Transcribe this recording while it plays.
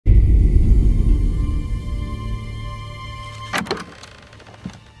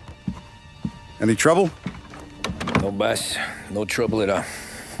Any trouble? No, boss. No trouble at all.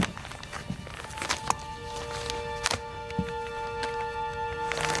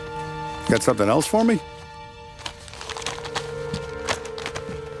 Got something else for me?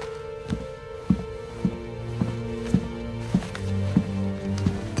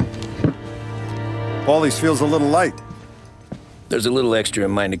 Paulie's feels a little light. There's a little extra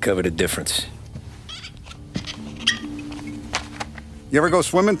in mine to cover the difference. You ever go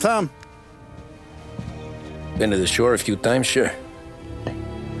swimming, Tom? Been to the shore a few times, sure.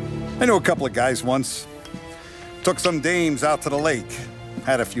 I knew a couple of guys once. Took some dames out to the lake.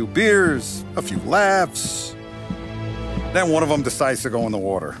 Had a few beers, a few laughs. Then one of them decides to go in the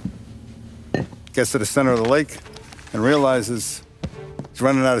water. Gets to the center of the lake and realizes he's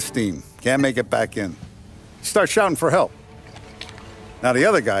running out of steam. Can't make it back in. He starts shouting for help. Now the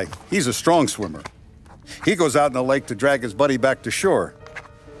other guy, he's a strong swimmer. He goes out in the lake to drag his buddy back to shore.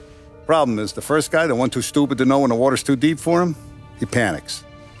 Problem is, the first guy, the one too stupid to know when the water's too deep for him, he panics.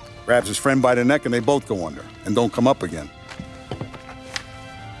 Grabs his friend by the neck and they both go under and don't come up again.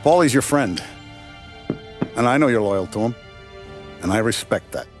 Paulie's your friend. And I know you're loyal to him. And I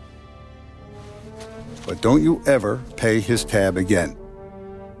respect that. But don't you ever pay his tab again.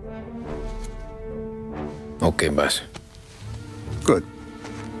 Okay, boss. Good.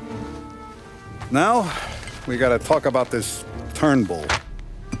 Now, we gotta talk about this Turnbull.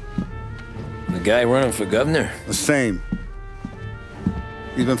 The guy running for governor? The same.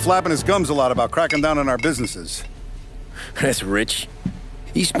 He's been flapping his gums a lot about cracking down on our businesses. That's rich.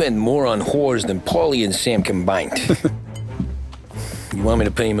 He spent more on whores than Paulie and Sam combined. You want me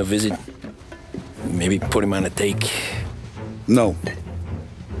to pay him a visit? Maybe put him on a take? No.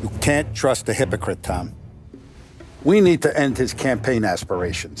 You can't trust a hypocrite, Tom. We need to end his campaign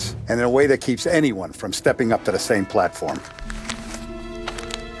aspirations, and in a way that keeps anyone from stepping up to the same platform.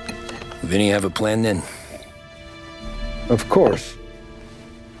 Vinny have a plan then? Of course.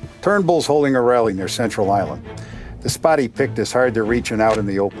 Turnbull's holding a rally near Central Island. The spot he picked is hard to reach and out in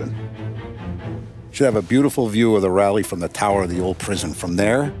the open. Should have a beautiful view of the rally from the tower of the old prison. From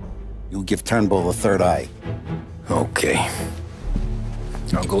there, you'll give Turnbull the third eye. Okay.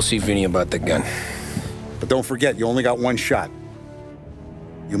 I'll go see Vinny about the gun. But don't forget, you only got one shot.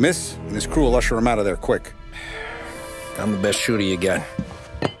 You miss, and his crew will usher him out of there quick. I'm the best shooter you got.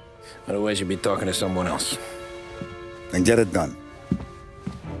 Otherwise, you'll be talking to someone else. Then get it done.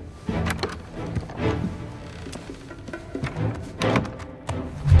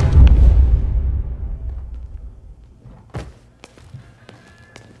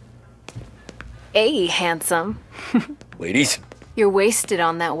 Hey, handsome. Ladies? You're wasted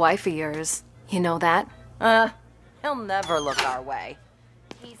on that wife of yours. You know that? He'll never look our way.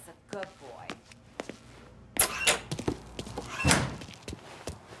 He's a good boy.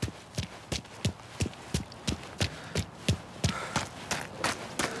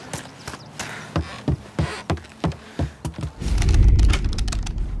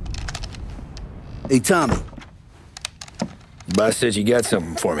 Hey, Tommy. Boss said you got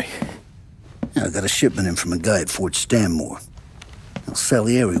something for me. Yeah, I got a shipment in from a guy at Fort Stanmore. Now,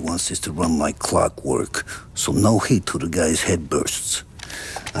 Salieri wants this to run like clockwork, so no heat till the guy's head bursts.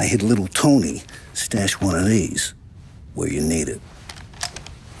 I hit little Tony, stash one of these where you need it.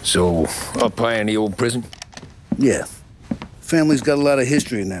 So, up high in the old prison? Yeah. Family's got a lot of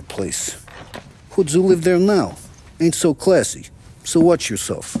history in that place. Hoods who live there now. Ain't so classy. So watch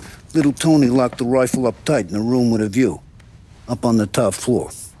yourself. Little Tony locked the rifle up tight in a room with a view. Up on the top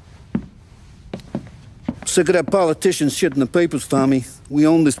floor. Sick of that politician shit in the papers, Tommy. We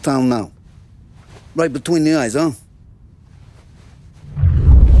own this town now. Right between the eyes, huh?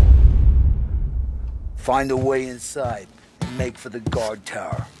 Find a way inside and make for the guard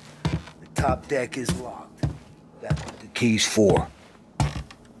tower. The top deck is locked. That's what the key's for.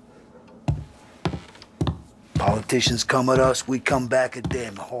 Politicians come at us, we come back at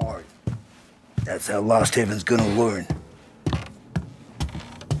them hard. That's how Lost Heaven's gonna learn.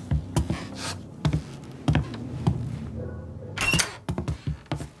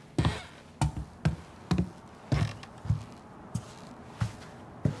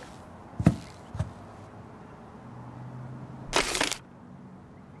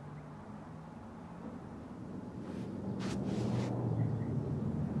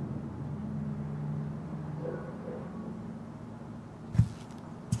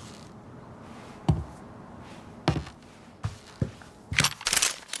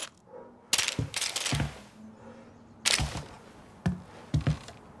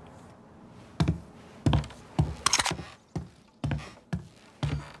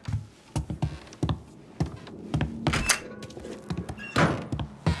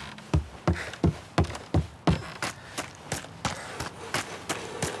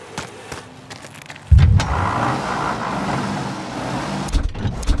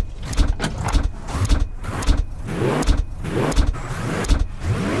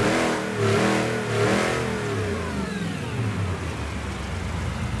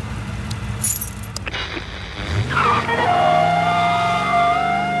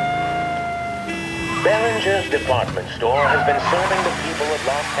 Behringer's department store has been serving the people of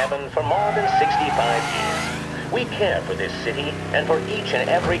Lost Heaven for more than 65 years. We care for this city and for each and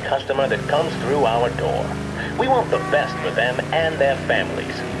every customer that comes through our door. We want the best for them and their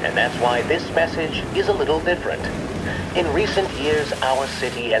families, and that's why this message is a little different. In recent years, our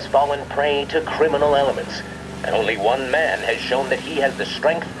city has fallen prey to criminal elements, and only one man has shown that he has the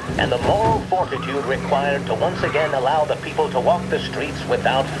strength and the moral fortitude required to once again allow the people to walk the streets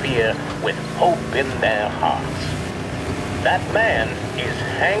without fear, with hope in their hearts. That man is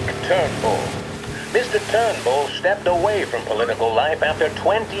Hank Turnbull. Mr. Turnbull stepped away from political life after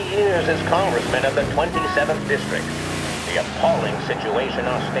 20 years as congressman of the 27th District. The appalling situation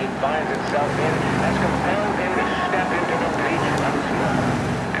our state finds itself in has compelled him to step into the breach once more.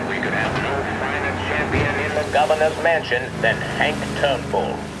 And we could have no finer champion in the governor's mansion than Hank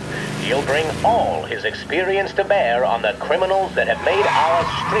Turnbull. He'll bring all his experience to bear on the criminals that have made our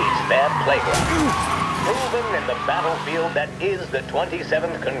streets their playground. Proven in the battlefield that is the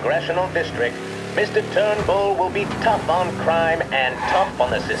 27th Congressional District, Mr. Turnbull will be tough on crime and tough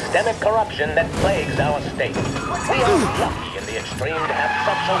on the systemic corruption that plagues our state. We are lucky in the extreme to have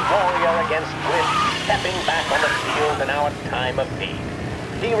such a warrior against grift stepping back on the field in our time of need.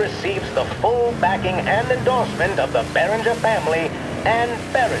 He receives the full backing and endorsement of the Behringer family and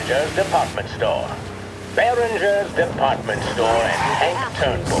Behringer's department store. Behringer's department store and Hank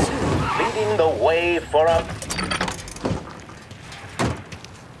Turnbull, leading the way for a...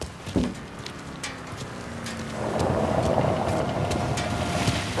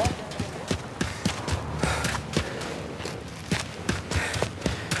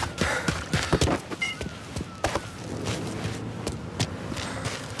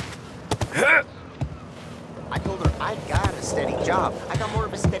 I told her I got a steady job. I got more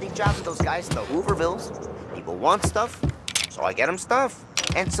of a steady job than those guys in the Hoovervilles. People want stuff, so I get them stuff.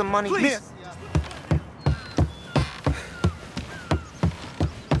 And some money. Please.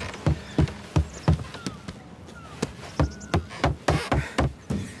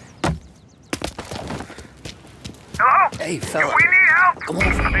 Hello? Hey, fella. We need help. Come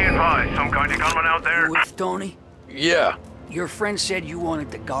on. Be advised, some kind of gunman out there. You with Tony? Yeah. Your friend said you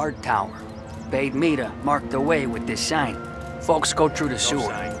wanted the guard tower. Paid me to mark the way with this sign. Folks go through the sewer.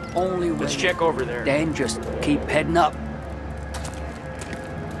 sign. Only way. Let's check over there. Then just keep heading up.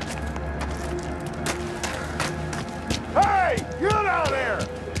 Hey, get out of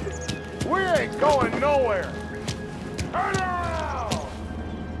there! We ain't going nowhere. Turn around!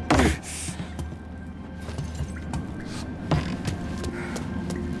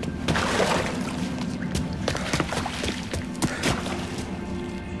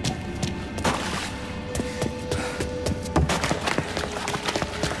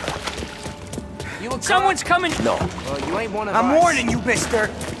 Someone's coming! No. Well, you ain't one of us. I'm warning you, mister!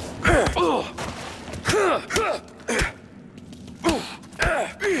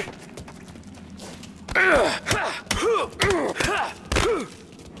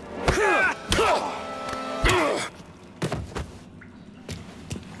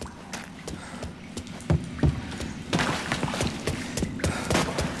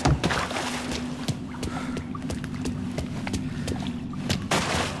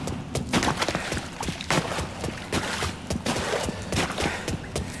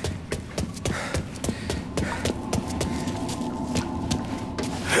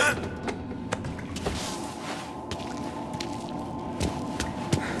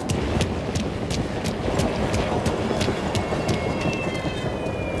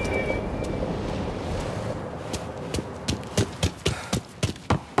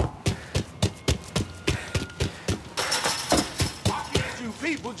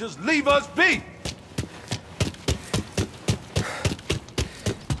 People just leave us be.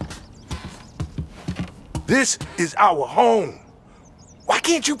 This is our home. Why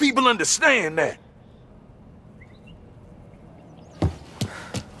can't you people understand that?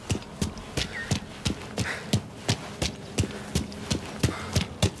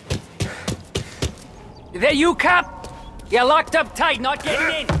 Is that you, cop? You're locked up tight, not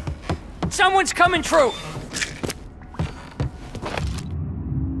getting in. Someone's coming through.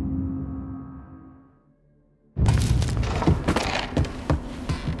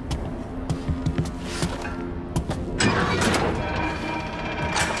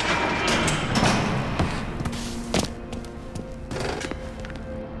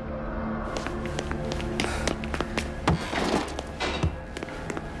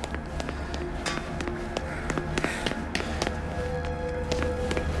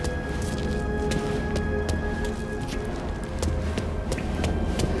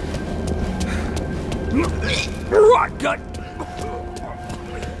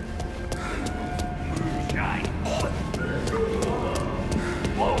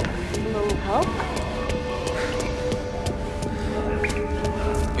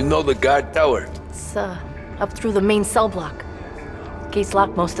 know the guard tower? It's, up through the main cell block. Gate's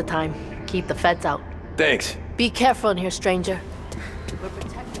locked most of the time. Keep the feds out. Thanks. Be careful in here, stranger. We're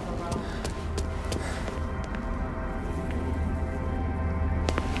protecting the road.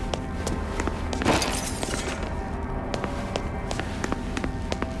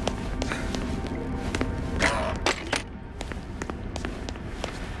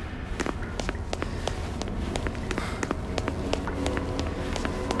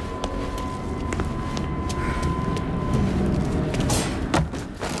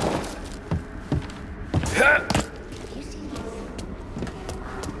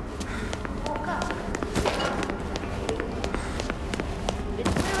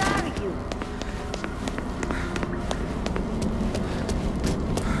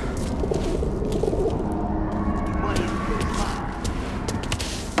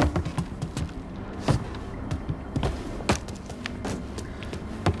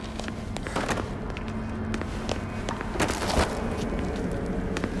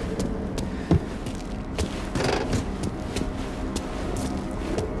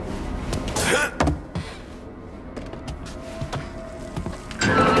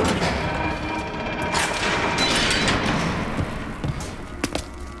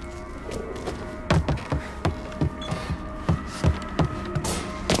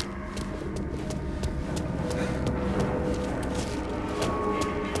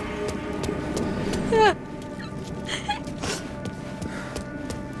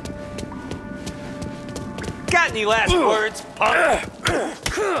 Got any last words, punk?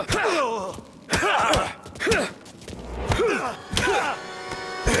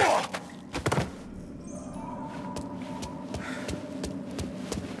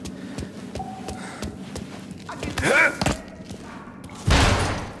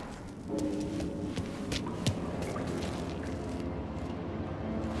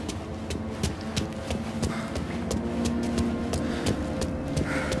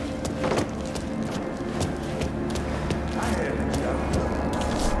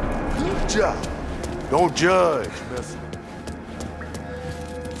 Don't judge, mister.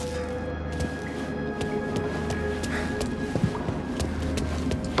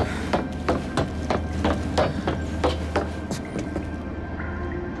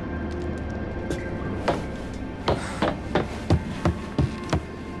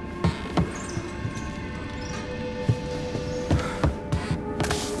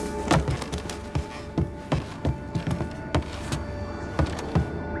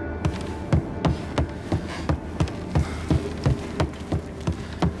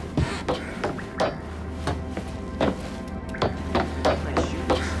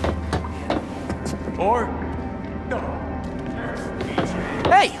 Or? No.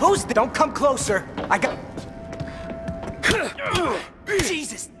 Hey, who's the— Don't come closer. I got—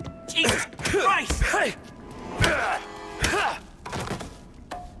 Jesus! Jesus Christ! Can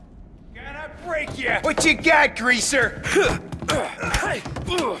I break you? What you got, greaser?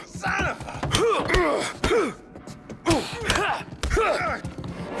 Son of a...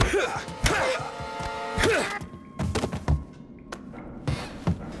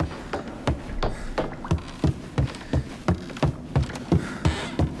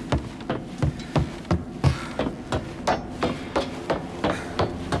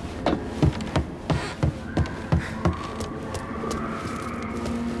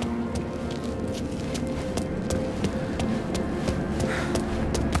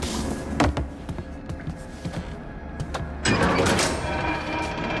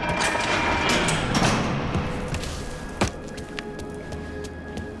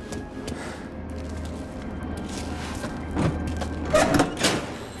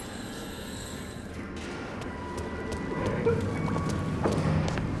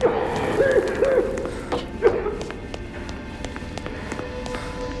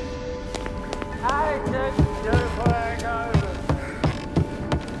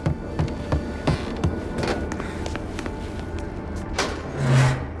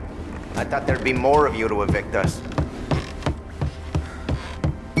 I thought there'd be more of you to evict us.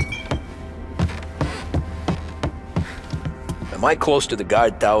 Am I close to the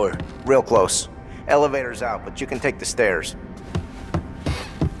guard tower? Real close. Elevator's out, but you can take the stairs.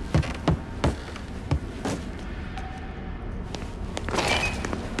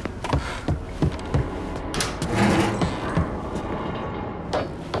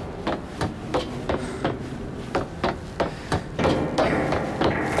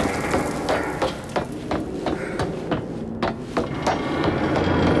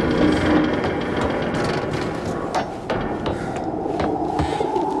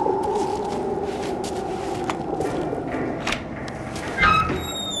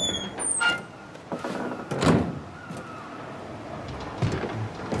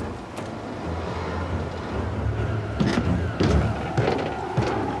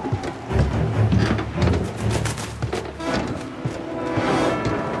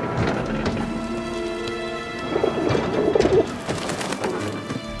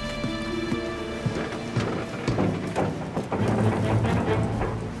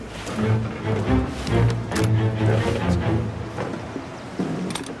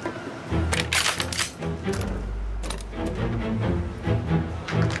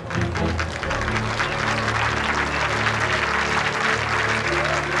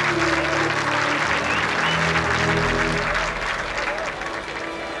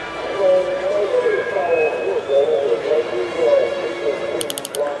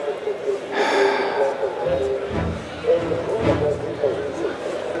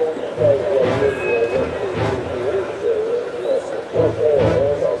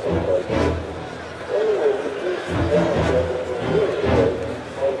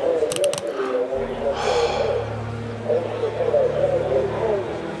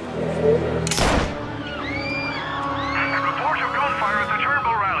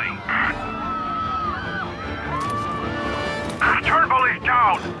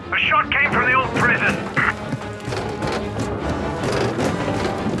 A shot came from the old prison.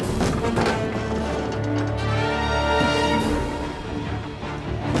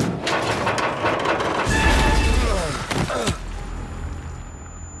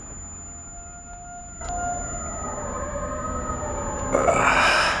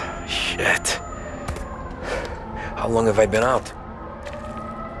 Shit. How long have I been out?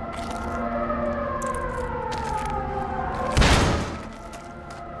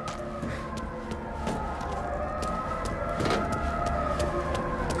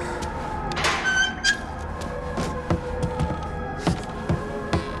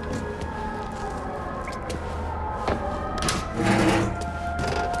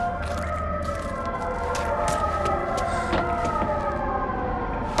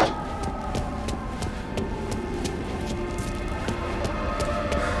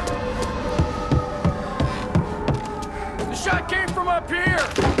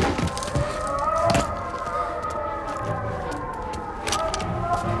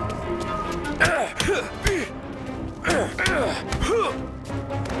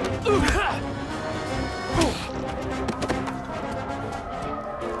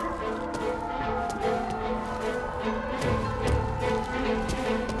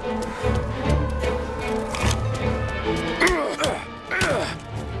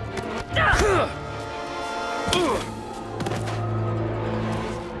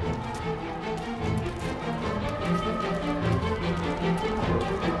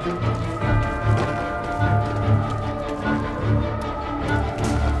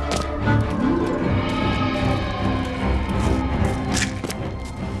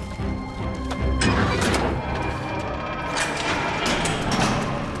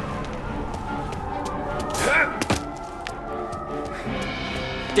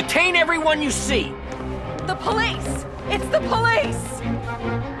 Detain everyone you see! The police! It's the police!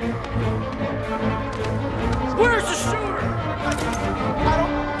 Where's the shooter?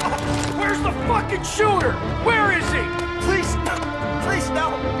 Where's the fucking shooter? Where is he? Please, please,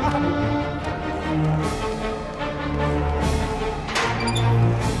 no!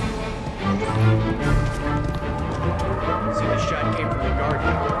 See, the shot came from the guard.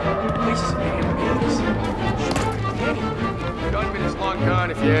 The place is a Gunman is long gone,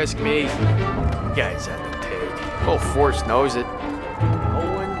 if you ask me. Guy's on the take. Whole force knows it.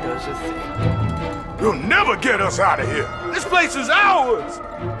 No one does a thing. You'll never get us out of here. This place is ours.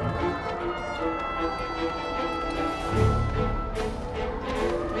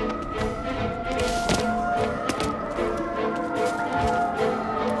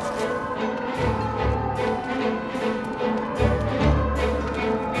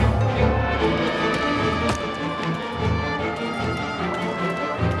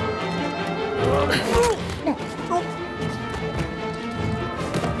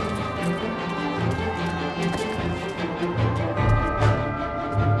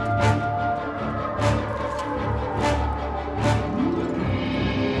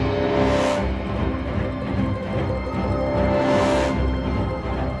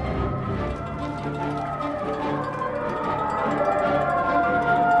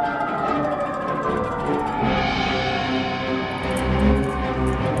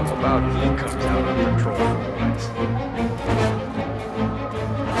 He comes out on patrol for once.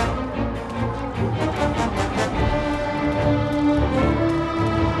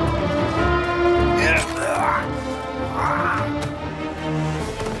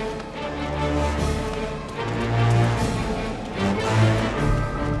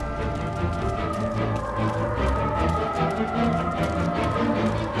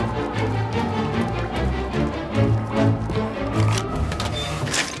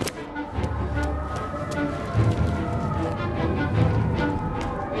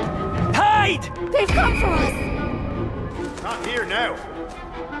 They've come for us! Not here now.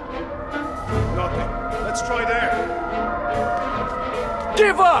 Nothing. Let's try there.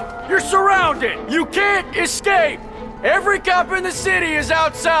 Give up! You're surrounded! You can't escape! Every cop in the city is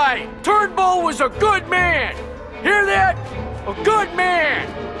outside! Turnbull was a good man! Hear that? A good man!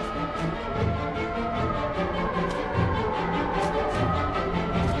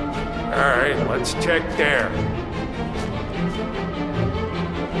 All right, let's check there.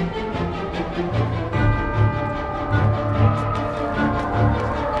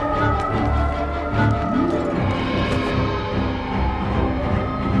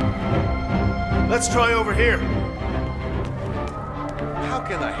 Let's try over here. How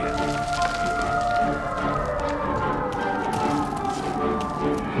can I help?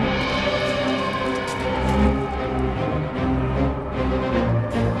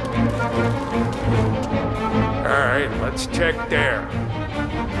 All right, let's check there.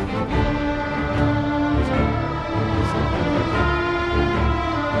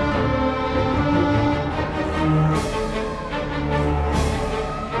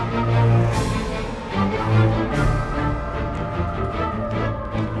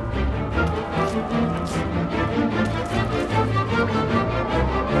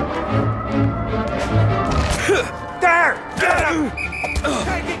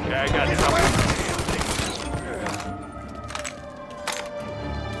 Yeah, I got trouble.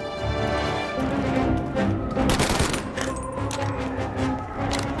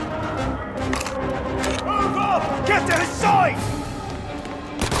 Move up! Get to his side!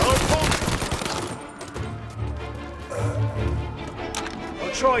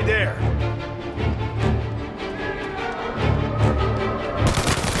 I'll try there.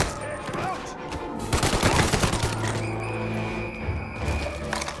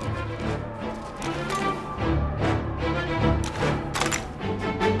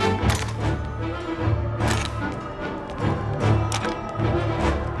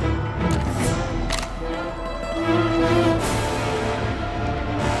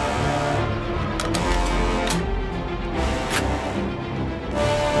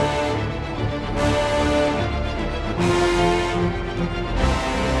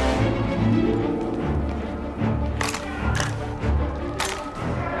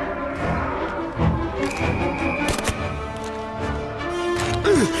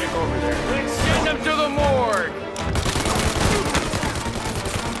 Send him to the morgue!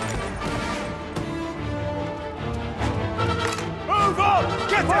 Move up!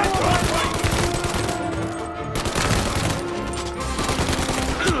 Get that driveway!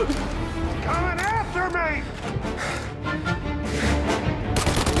 Coming after me!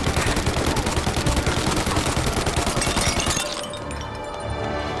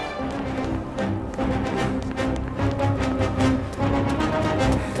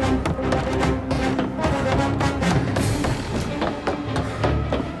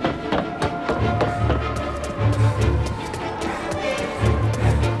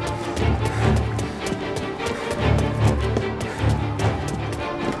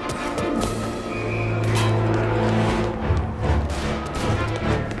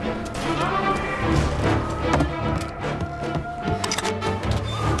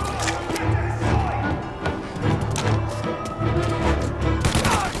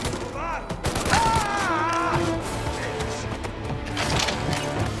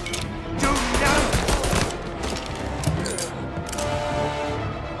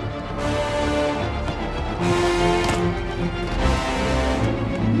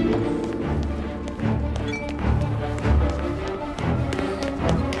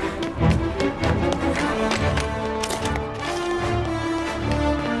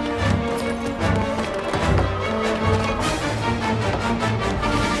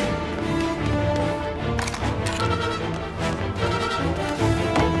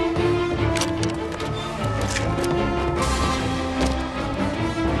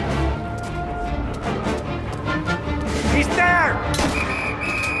 He's there!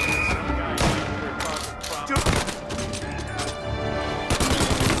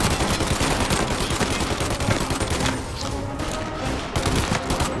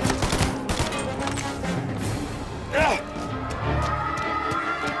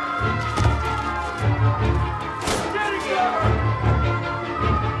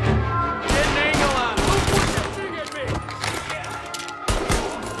 Get an angle on him! Don't point that thing at me!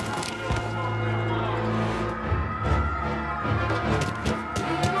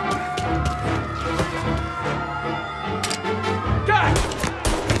 God!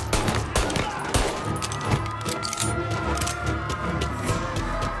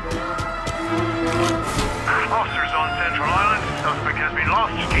 Officers on Central Island. Suspect has been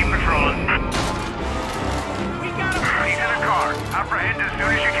lost. Keep patrolling. We got him! He's in a car. Apprehend as soon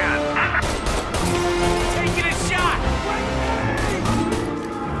as you can. Taking a shot!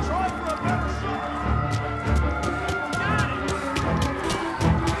 Try for a better shot!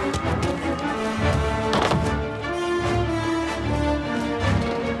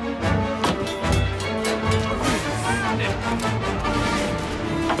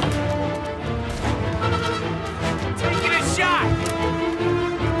 Taking a shot!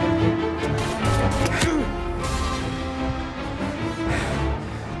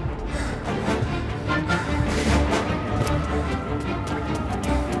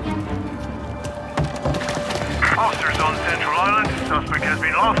 Officers on Central Island. Suspect has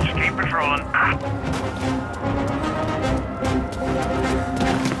been lost. Keep patrolling.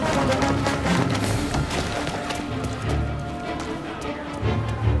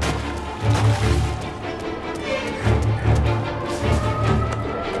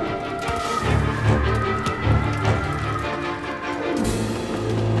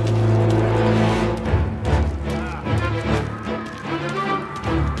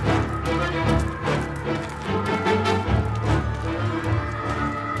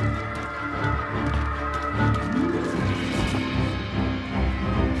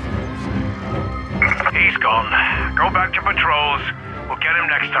 to patrols. We'll get him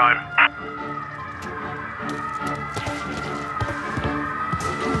next time.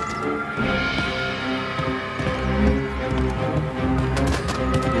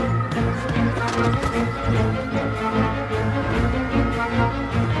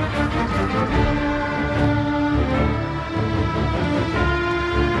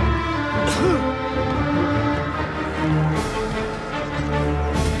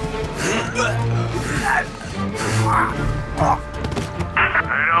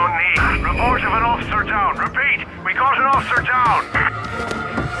 I don't need. Report of an officer down. Repeat, we got an officer down.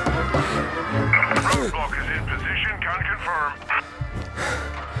 Roadblock is in position, can confirm.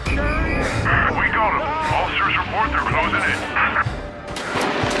 We got him. Officers report they're closing in.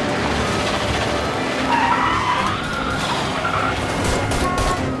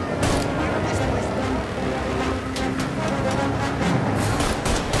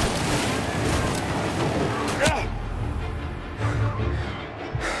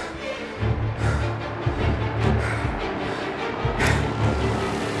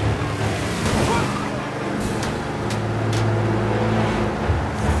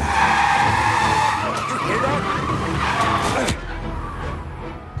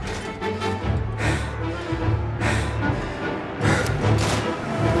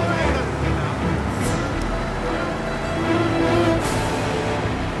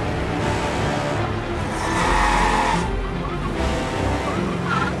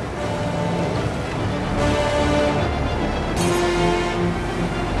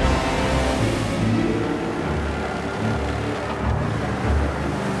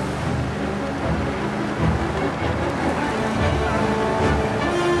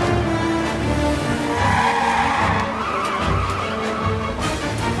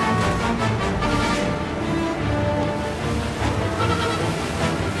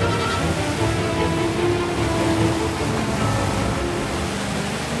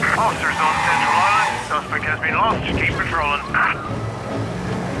 Officers on Central Island. Suspect has been lost. Keep patrolling.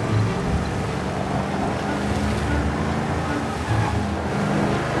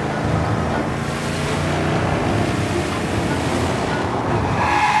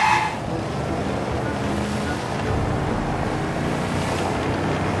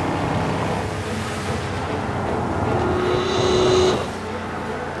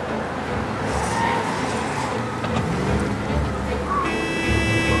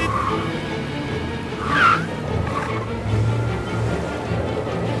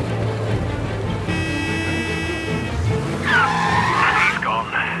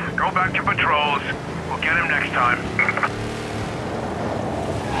 Back to patrols. We'll get him next time.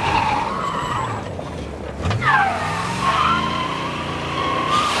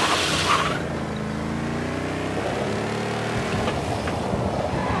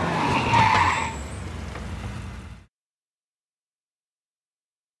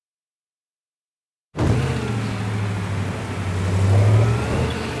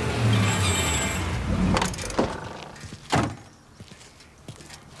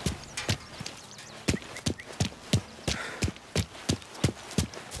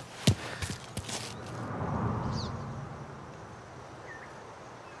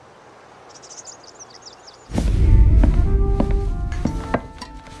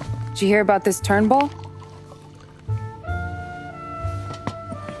 Did you hear about this Turnbull?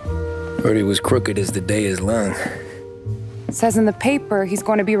 Heard he was crooked as the day is long. It says in the paper he's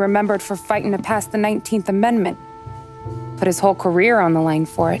going to be remembered for fighting to pass the 19th Amendment. Put his whole career on the line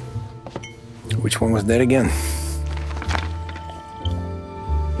for it. Which one was that again?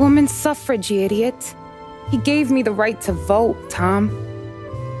 Women's suffrage, you idiot. He gave me the right to vote, Tom.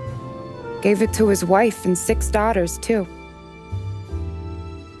 Gave it to his wife and 6 daughters, too.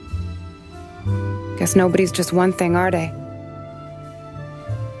 Guess nobody's just one thing, are they?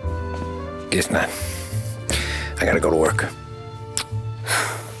 Guess not. I gotta go to work.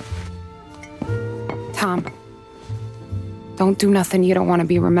 Tom, don't do nothing you don't want to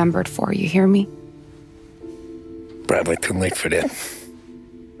be remembered for, you hear me? Probably too late for that.